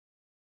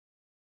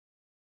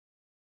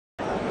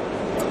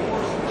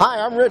Hi,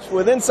 I'm Rich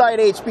with Inside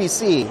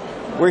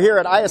HPC. We're here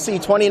at ISC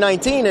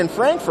 2019 in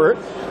Frankfurt,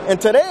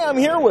 and today I'm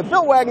here with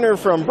Bill Wagner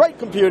from Bright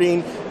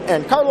Computing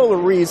and Carlo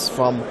Ruiz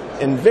from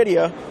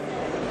NVIDIA.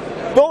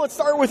 Bill, let's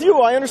start with you.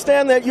 I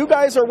understand that you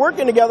guys are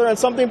working together on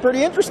something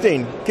pretty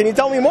interesting. Can you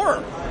tell me more?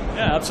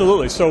 Yeah,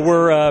 absolutely. So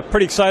we're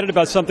pretty excited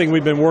about something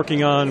we've been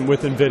working on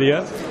with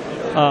NVIDIA.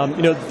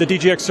 The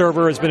DGX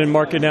server has been in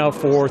market now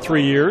for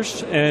 3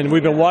 years, and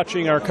we've been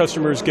watching our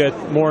customers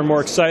get more and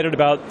more excited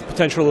about the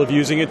potential of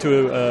using it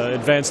to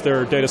advance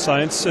their data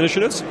science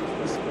initiatives.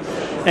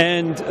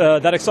 And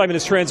that excitement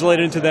is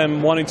translated into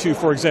them wanting to,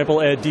 for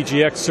example, add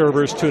DGX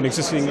servers to an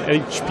existing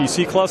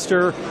HPC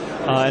cluster,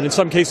 and in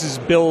some cases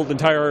build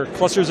entire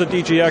clusters of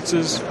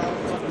DGXs.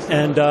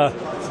 And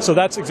so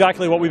that's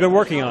exactly what we've been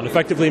working on,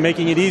 effectively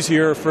making it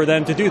easier for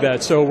them to do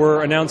that. So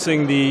we're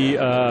announcing the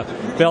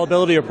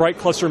availability of Bright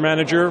Cluster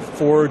Manager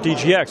for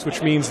DGX,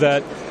 which means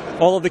that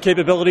all of the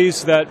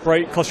capabilities that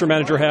Bright Cluster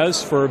Manager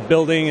has for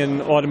building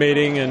and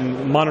automating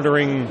and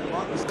monitoring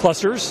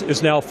clusters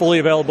is now fully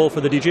available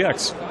for the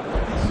DGX.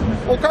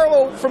 Well,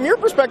 Carlo, from your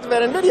perspective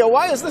at NVIDIA,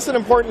 why is this an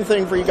important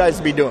thing for you guys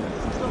to be doing?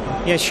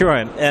 Yeah,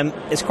 sure.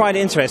 It's quite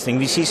interesting.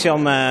 We see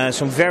some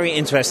very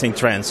interesting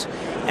trends.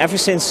 Ever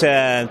since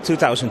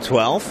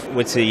 2012,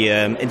 with the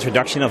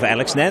introduction of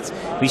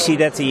AlexNet, we see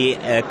that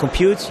the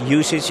compute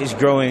usage is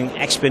growing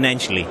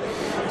exponentially.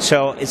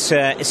 So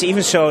it's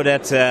even so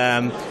that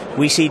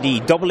we see the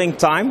doubling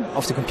time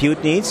of the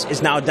compute needs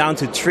is now down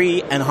to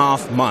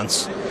 3.5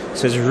 months.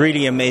 So it's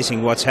really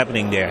amazing what's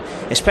happening there,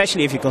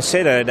 especially if you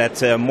consider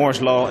that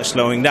Moore's law is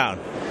slowing down.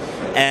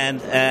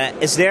 And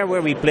it's there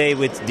where we play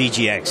with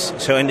DGX.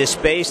 So in this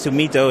space to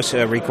meet those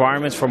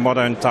requirements for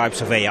modern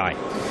types of AI.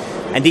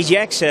 And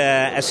DGX,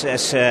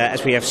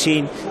 as we have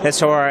seen,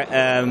 that's our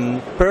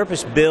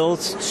purpose-built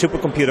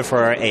supercomputer for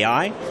our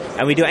AI.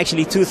 And we do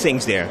actually two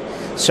things there.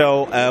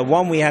 So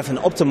one, we have an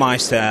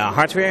optimized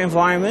hardware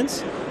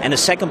environment. And the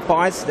second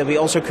part, that we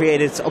also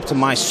created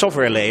optimized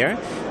software layer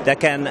that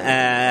can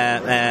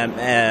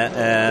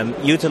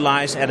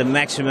utilize at a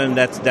maximum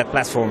that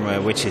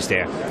platform which is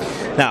there.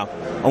 Now,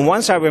 on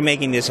one side we're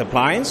making this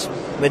appliance,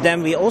 but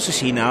then we also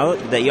see now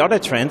the other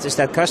trend is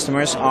that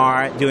customers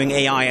are doing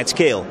AI at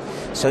scale.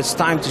 So it's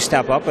time to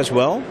step up as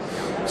well.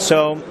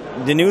 So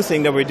the new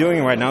thing that we're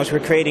doing right now is we're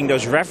creating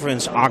those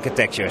reference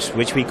architectures,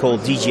 which we call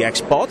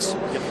DGX PODs.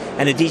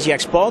 And the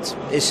DGX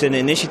POD is an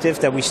initiative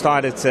that we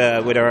started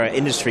with our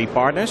industry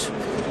partners.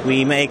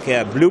 We make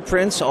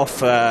blueprints of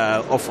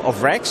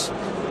racks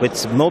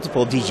with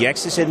multiple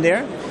DGXs in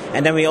there.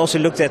 And then we also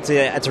looked at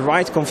the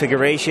right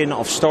configuration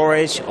of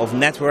storage, of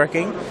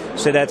networking,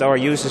 so that our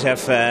users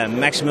have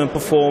maximum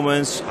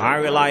performance, high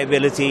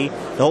reliability.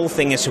 The whole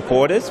thing is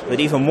supported, but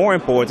even more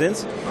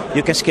important,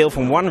 you can scale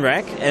from one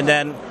rack and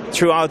then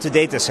throughout the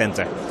data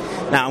center.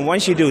 Now,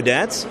 once you do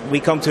that, we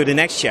come to the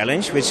next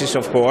challenge, which is,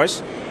 of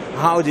course,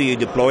 how do you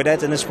deploy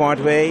that in a smart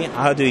way?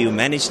 How do you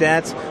manage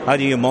that? How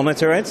do you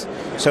monitor it?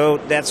 So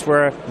that's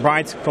where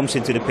Bright comes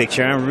into the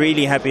picture. I'm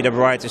really happy that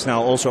Bright is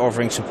now also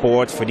offering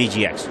support for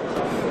DGX.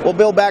 Well,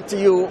 Bill, back to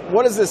you.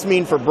 What does this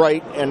mean for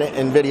Bright and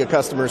NVIDIA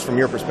customers from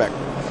your perspective?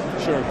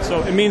 Sure.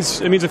 So it means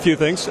a few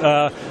things.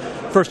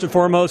 First and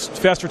foremost,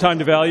 faster time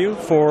to value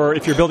for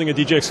if you're building a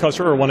DGX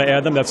cluster or want to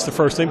add them. That's the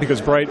first thing, because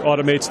Bright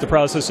automates the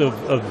process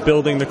of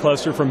building the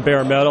cluster from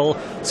bare metal,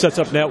 sets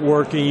up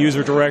networking,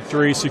 user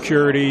directory,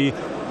 security,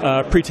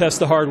 pre-test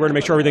the hardware to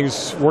make sure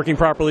everything's working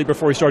properly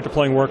before we start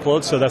deploying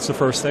workloads. So that's the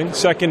first thing.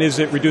 Second is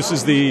it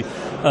reduces the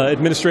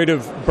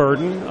administrative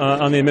burden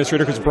on the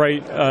administrator, because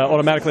Bright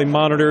automatically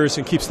monitors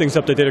and keeps things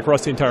up to date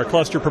across the entire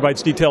cluster,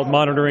 provides detailed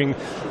monitoring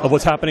of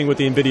what's happening with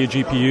the NVIDIA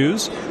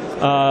GPUs.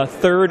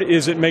 Third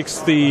is it makes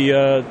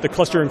the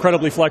cluster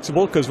incredibly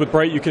flexible, because with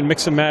Bright you can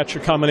mix and match a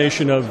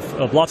combination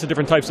of lots of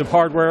different types of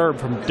hardware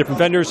from different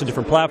vendors and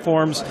different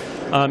platforms,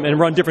 and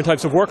run different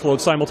types of workloads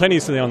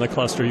simultaneously on the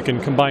cluster. You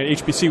can combine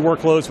HPC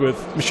workloads with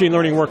machine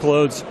learning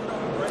workloads,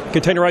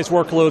 containerized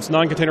workloads,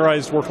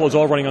 non-containerized workloads,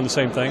 all running on the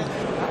same thing.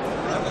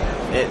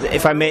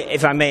 If I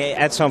may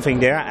add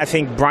something there, I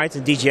think Bright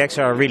and DGX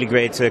are a really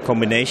great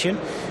combination,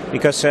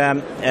 because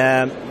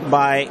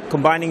by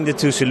combining the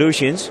two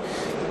solutions,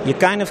 you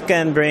kind of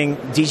can bring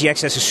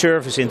DGX as a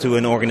service into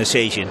an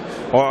organization,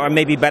 or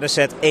maybe better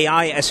said,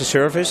 AI as a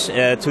service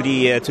to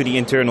the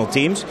internal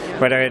teams,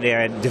 whether they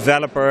are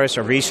developers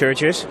or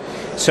researchers.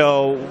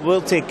 So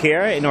we'll take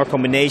care in our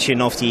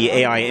combination of the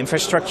AI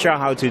infrastructure,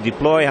 how to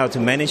deploy, how to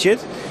manage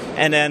it,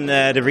 and then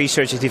the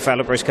researchers,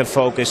 developers can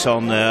focus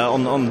on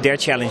their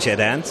challenge at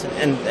hand.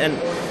 And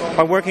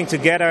by working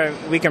together,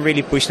 we can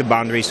really push the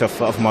boundaries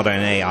of modern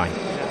AI.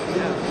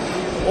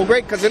 Well,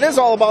 great, because it is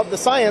all about the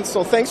science,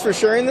 so thanks for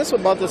sharing this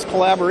about this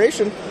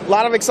collaboration. A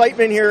lot of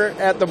excitement here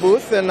at the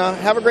booth, and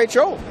have a great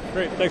show.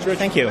 Great, thanks, Rich.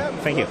 Thank you.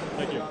 Thank you.